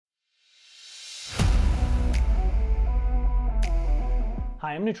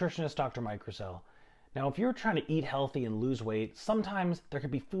Hi, I'm Nutritionist Dr. Roussell. Now, if you're trying to eat healthy and lose weight, sometimes there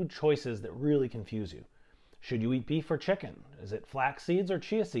can be food choices that really confuse you. Should you eat beef or chicken? Is it flax seeds or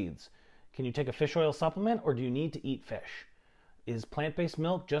chia seeds? Can you take a fish oil supplement or do you need to eat fish? Is plant-based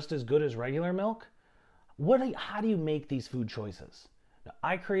milk just as good as regular milk? How do you make these food choices? Now,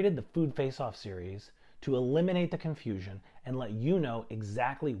 I created the Food Face-Off series to eliminate the confusion and let you know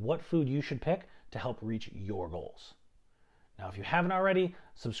exactly what food you should pick to help reach your goals. Now, if you haven't already,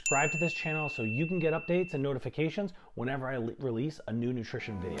 subscribe to this channel so you can get updates and notifications whenever I release a new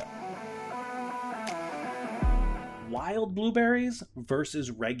nutrition video. Wild blueberries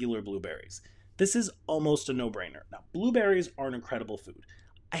versus regular blueberries. This is almost a no-brainer. Now, blueberries are an incredible food.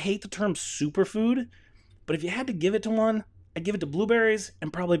 I hate the term superfood, but if you had to give it to one, I'd give it to blueberries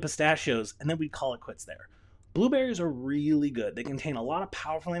and probably pistachios, and then we'd call it quits there. Blueberries are really good. They contain a lot of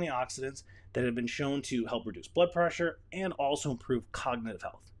powerful antioxidants that have been shown to help reduce blood pressure and also improve cognitive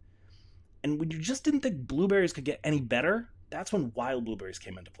health. And when you just didn't think blueberries could get any better, that's when wild blueberries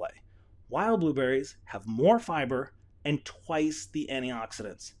came into play. Wild blueberries have more fiber and twice the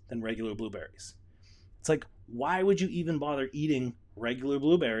antioxidants than regular blueberries. It's like, why would you even bother eating regular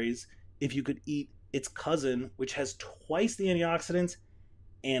blueberries if you could eat its cousin, which has twice the antioxidants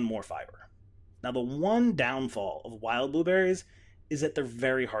and more fiber? Now, the one downfall of wild blueberries is that they're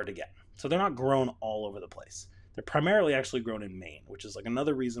very hard to get. So they're not grown all over the place. They're primarily actually grown in Maine, which is like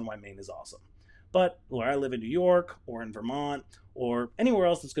another reason why Maine is awesome. But where I live in New York or in Vermont or anywhere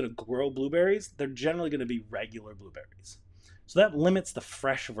else that's going to grow blueberries, they're generally going to be regular blueberries. So that limits the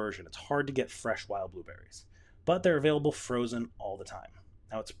fresh version. It's hard to get fresh wild blueberries, but they're available frozen all the time.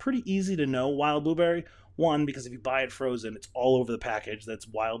 Now, it's pretty easy to know wild blueberry. One, because if you buy it frozen, it's all over the package. That's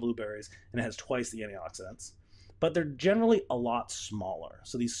wild blueberries, and it has twice the antioxidants. But they're generally a lot smaller.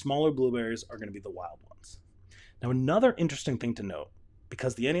 So these smaller blueberries are going to be the wild ones. Now, another interesting thing to note,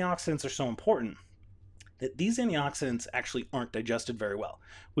 because the antioxidants are so important, that these antioxidants actually aren't digested very well,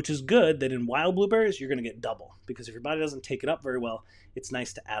 which is good that in wild blueberries, you're going to get double. Because if your body doesn't take it up very well, it's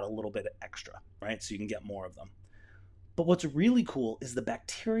nice to add a little bit extra, right? So you can get more of them. But what's really cool is the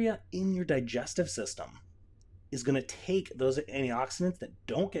bacteria in your digestive system is going to take those antioxidants that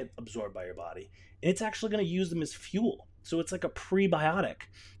don't get absorbed by your body, and it's actually going to use them as fuel. So it's like a prebiotic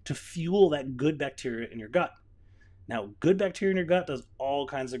to fuel that good bacteria in your gut. Now, good bacteria in your gut does all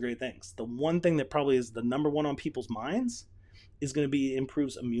kinds of great things. The one thing that probably is the number one on people's minds is going to be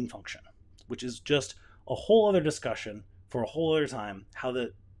improves immune function, which is just a whole other discussion for a whole other time, how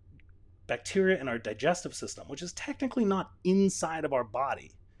the bacteria in our digestive system, which is technically not inside of our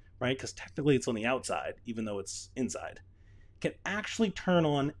body, right? Because technically it's on the outside, even though it's inside, can actually turn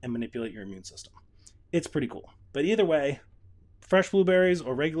on and manipulate your immune system. It's pretty cool. But either way, fresh blueberries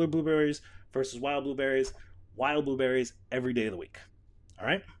or regular blueberries versus wild blueberries every day of the week. All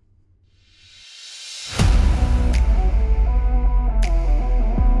right?